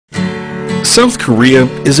South Korea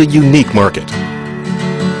is a unique market.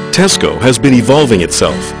 Tesco has been evolving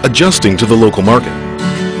itself, adjusting to the local market.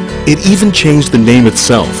 It even changed the name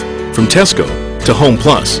itself from Tesco to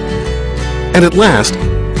Homeplus. And at last,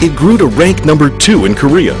 it grew to rank number 2 in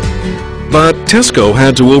Korea. But Tesco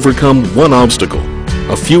had to overcome one obstacle: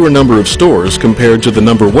 a fewer number of stores compared to the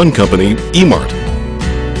number 1 company, e-mart.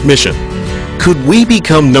 Mission: could we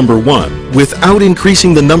become number 1 without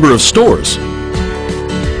increasing the number of stores?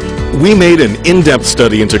 We made an in-depth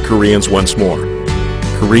study into Koreans once more.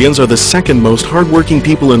 Koreans are the second most hardworking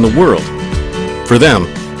people in the world. For them,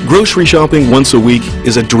 grocery shopping once a week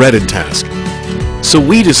is a dreaded task. So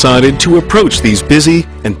we decided to approach these busy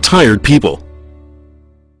and tired people.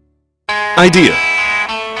 Idea: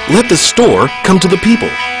 let the store come to the people.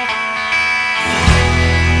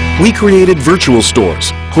 We created virtual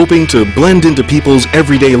stores, hoping to blend into people's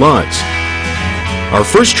everyday lives. Our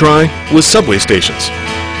first try was subway stations.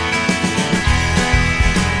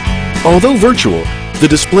 Although virtual, the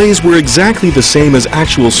displays were exactly the same as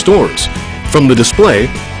actual stores, from the display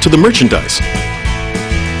to the merchandise.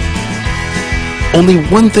 Only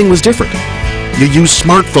one thing was different: you use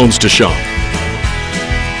smartphones to shop.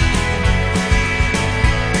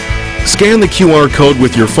 Scan the QR code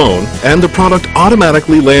with your phone and the product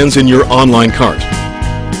automatically lands in your online cart.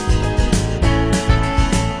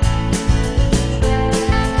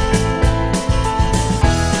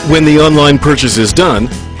 When the online purchase is done,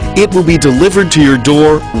 it will be delivered to your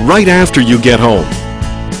door right after you get home.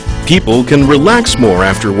 People can relax more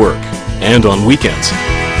after work and on weekends.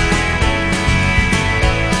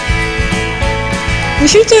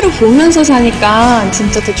 실제로 보면서 사니까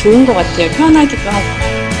진짜 더 좋은 것 같아요. 편하기도 하고.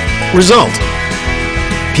 Result: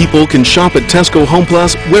 people can shop at Tesco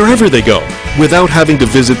Homeplus wherever they go without having to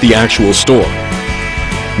visit the actual store.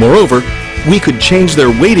 Moreover, we could change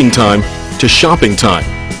their waiting time to shopping time.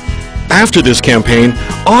 After this campaign,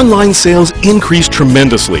 online sales increased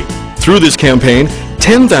tremendously. Through this campaign,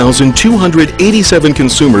 10,287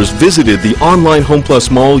 consumers visited the online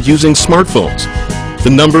Homeplus mall using smartphones. The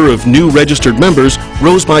number of new registered members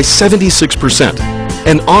rose by 76%,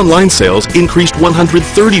 and online sales increased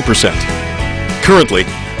 130%. Currently,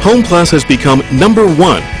 Homeplus has become number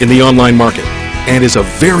 1 in the online market and is a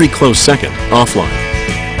very close second offline.